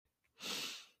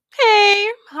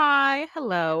Why,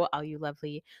 hello, all you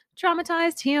lovely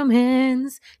traumatized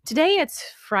humans. Today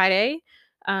it's Friday.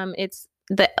 It's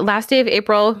the last day of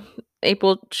April.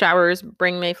 April showers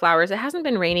bring May flowers. It hasn't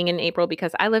been raining in April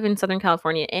because I live in Southern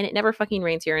California and it never fucking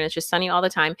rains here and it's just sunny all the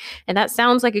time. And that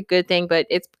sounds like a good thing, but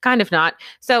it's kind of not.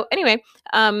 So anyway,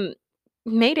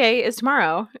 May Day is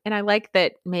tomorrow, and I like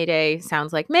that May Day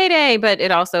sounds like May Day, but it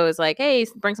also is like, hey,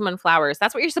 bring someone flowers.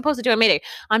 That's what you're supposed to do on May Day.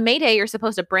 On May Day, you're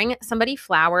supposed to bring somebody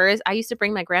flowers. I used to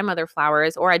bring my grandmother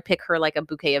flowers, or I'd pick her like a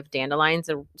bouquet of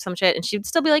dandelions or some shit, and she'd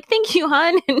still be like, thank you,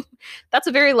 hon. And that's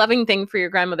a very loving thing for your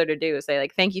grandmother to do, say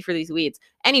like, thank you for these weeds.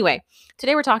 Anyway,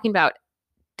 today we're talking about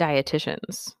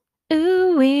dietitians.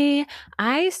 Ooh,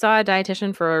 I saw a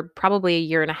dietitian for probably a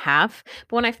year and a half,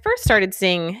 but when I first started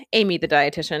seeing Amy the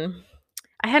dietitian,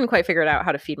 I hadn't quite figured out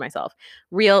how to feed myself.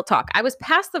 Real talk. I was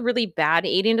past the really bad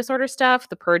eating disorder stuff,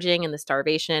 the purging and the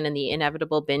starvation and the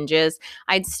inevitable binges.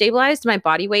 I'd stabilized my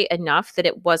body weight enough that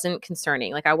it wasn't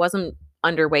concerning. Like I wasn't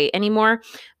underweight anymore.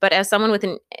 But as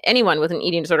anyone with an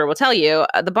eating disorder will tell you,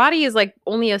 the body is like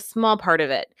only a small part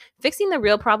of it. Fixing the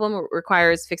real problem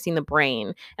requires fixing the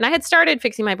brain. And I had started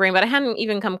fixing my brain, but I hadn't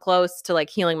even come close to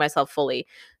like healing myself fully.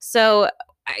 So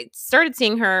I started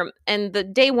seeing her, and the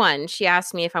day one, she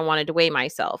asked me if I wanted to weigh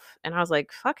myself. And I was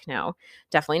like, fuck no,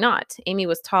 definitely not. Amy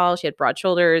was tall. She had broad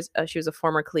shoulders. She was a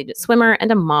former collegiate swimmer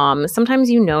and a mom. Sometimes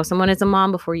you know someone is a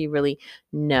mom before you really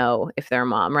know if they're a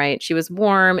mom, right? She was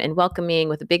warm and welcoming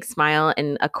with a big smile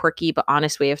and a quirky but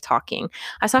honest way of talking.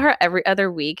 I saw her every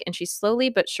other week, and she slowly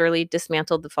but surely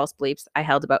dismantled the false beliefs I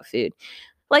held about food.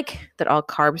 Like that all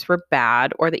carbs were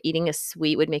bad or that eating a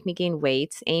sweet would make me gain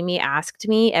weight. Amy asked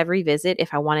me every visit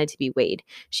if I wanted to be weighed.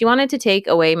 She wanted to take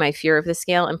away my fear of the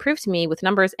scale and prove to me with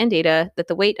numbers and data that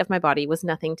the weight of my body was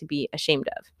nothing to be ashamed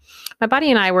of. My body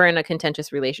and I were in a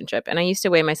contentious relationship, and I used to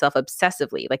weigh myself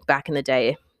obsessively, like back in the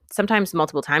day. Sometimes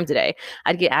multiple times a day.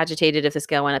 I'd get agitated if the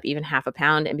scale went up even half a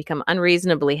pound and become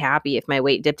unreasonably happy if my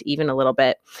weight dipped even a little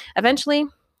bit. Eventually,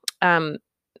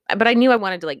 but I knew I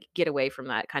wanted to like get away from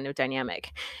that kind of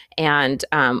dynamic. And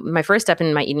my first step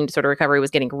in my eating disorder recovery was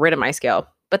getting rid of my scale.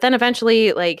 But then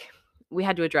eventually, like, we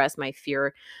had to address my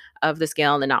fear of the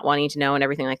scale and the not wanting to know and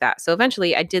everything like that. So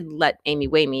eventually I did let Amy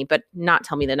weigh me, but not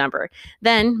tell me the number.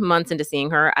 Then months into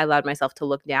seeing her, I allowed myself to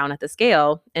look down at the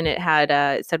scale, and it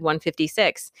said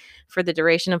 156 for the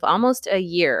duration of almost a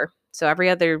year. So every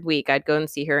other week I'd go and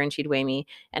see her and she'd weigh me,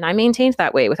 and I maintained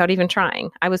that weight without even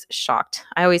trying. I was shocked.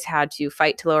 I always had to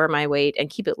fight to lower my weight and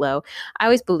keep it low. I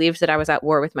always believed that I was at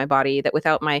war with my body, that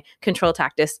without my control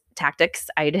tactics,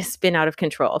 I'd spin out of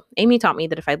control. Amy taught me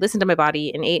that if I listened to my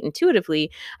body and ate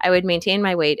intuitively, I would maintain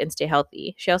my weight and stay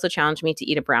healthy. She also challenged me to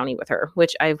eat a brownie with her,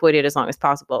 which I avoided as long as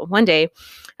possible. One day,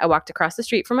 I walked across the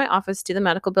street from my office to the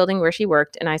medical building where she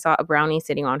worked, and I saw a brownie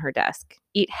sitting on her desk.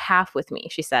 Eat half with me,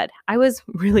 she said. I was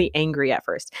really angry at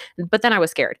first, but then I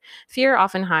was scared. Fear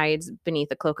often hides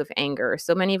beneath a cloak of anger.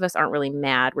 So many of us aren't really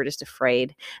mad, we're just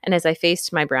afraid. And as I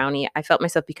faced my brownie, I felt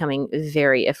myself becoming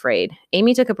very afraid.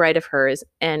 Amy took a bite of hers,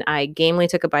 and I gamely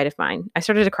took a bite of mine. I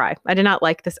started to cry. I did not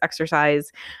like this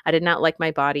exercise. I did not like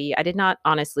my body. I did not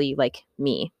honestly like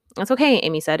me. That's okay,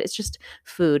 Amy said. It's just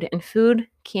food, and food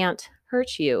can't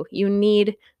hurt you. You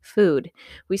need food.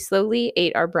 We slowly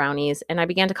ate our brownies, and I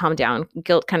began to calm down,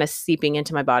 guilt kind of seeping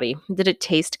into my body. Did it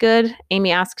taste good? Amy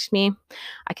asked me.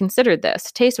 I considered this.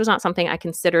 Taste was not something I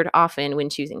considered often when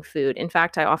choosing food. In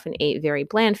fact, I often ate very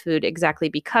bland food exactly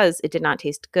because it did not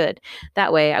taste good.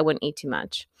 That way, I wouldn't eat too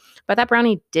much. But that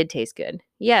brownie did taste good.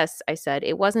 Yes, I said.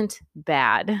 It wasn't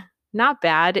bad. Not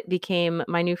bad became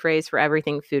my new phrase for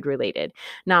everything food related.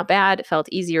 Not bad felt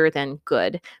easier than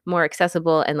good, more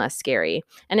accessible and less scary.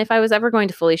 And if I was ever going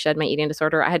to fully shed my eating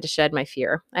disorder, I had to shed my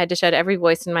fear. I had to shed every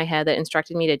voice in my head that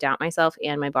instructed me to doubt myself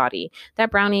and my body.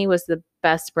 That brownie was the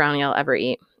best brownie I'll ever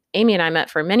eat. Amy and I met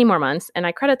for many more months, and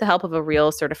I credit the help of a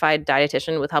real certified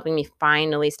dietitian with helping me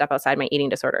finally step outside my eating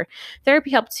disorder. Therapy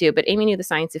helped too, but Amy knew the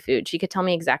science of food. She could tell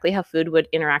me exactly how food would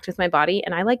interact with my body,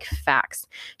 and I like facts.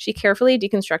 She carefully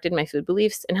deconstructed my food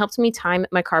beliefs and helped me time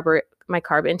my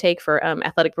carb intake for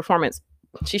athletic performance.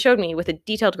 She showed me with a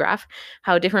detailed graph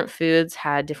how different foods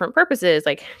had different purposes.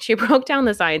 Like she broke down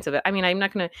the science of it. I mean, I'm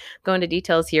not going to go into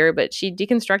details here, but she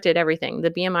deconstructed everything, the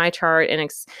BMI chart,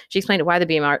 and she explained why the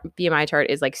BMI chart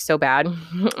is like so bad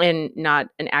and not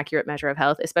an accurate measure of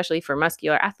health, especially for a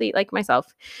muscular athlete like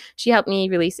myself. She helped me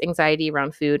release anxiety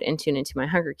around food and tune into my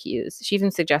hunger cues. She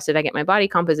even suggested I get my body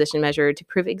composition measured to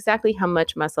prove exactly how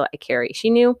much muscle I carry. She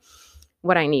knew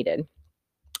what I needed.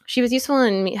 she was useful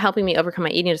in helping me overcome my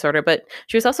eating disorder, but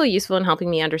she was also useful in helping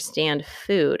me understand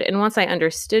food. And once I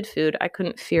understood food, I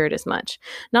couldn't fear it as much.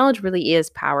 Knowledge really is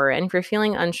power. And if you're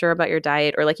feeling unsure about your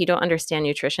diet or like you don't understand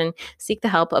nutrition, seek the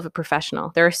help of a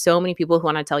professional. There are so many people who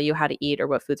want to tell you how to eat or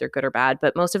what foods are good or bad,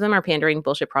 but most of them are pandering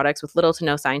bullshit products with little to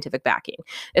no scientific backing.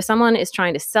 If someone is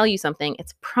trying to sell you something,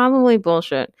 it's probably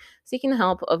bullshit. Seeking the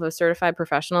help of a certified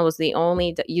professional was the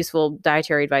only useful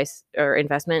dietary advice or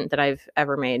investment that I've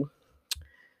ever made.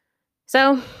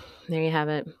 So there you have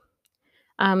it.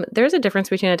 There's a difference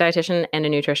between a dietitian and a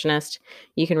nutritionist.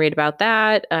 You can read about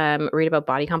that, read about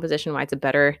body composition, why it's a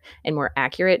better and more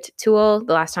accurate tool.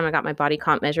 The last time I got my body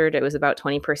comp measured, it was about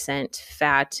 20%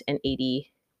 fat and 80%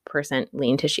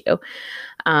 lean tissue.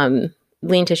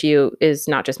 Lean tissue is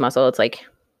not just muscle. It's like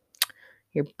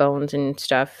your bones and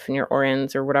stuff and your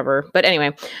organs or whatever. But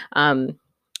anyway,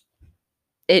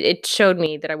 it showed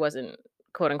me that I wasn't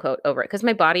quote unquote over it because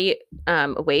my body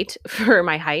weight for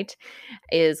my height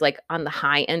is like on the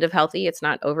high end of healthy. It's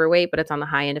not overweight, but it's on the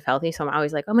high end of healthy. So I'm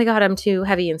always like, oh my God, I'm too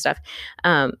heavy and stuff.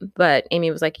 But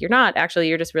Amy was like, you're not actually,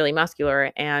 you're just really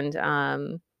muscular.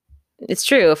 And it's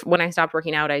true. When I stopped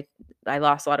working out, I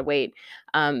lost a lot of weight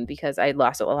because I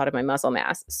lost a lot of my muscle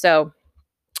mass. So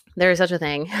there is such a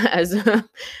thing as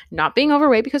not being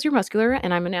overweight because you're muscular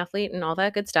and I'm an athlete and all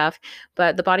that good stuff.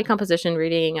 But the body composition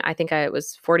reading, I think it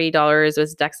was $40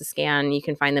 was DEXA scan. You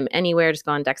can find them anywhere. Just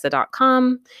go on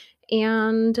DEXA.com.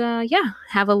 And yeah,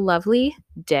 have a lovely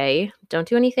day. Don't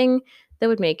do anything that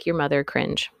would make your mother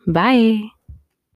cringe. Bye.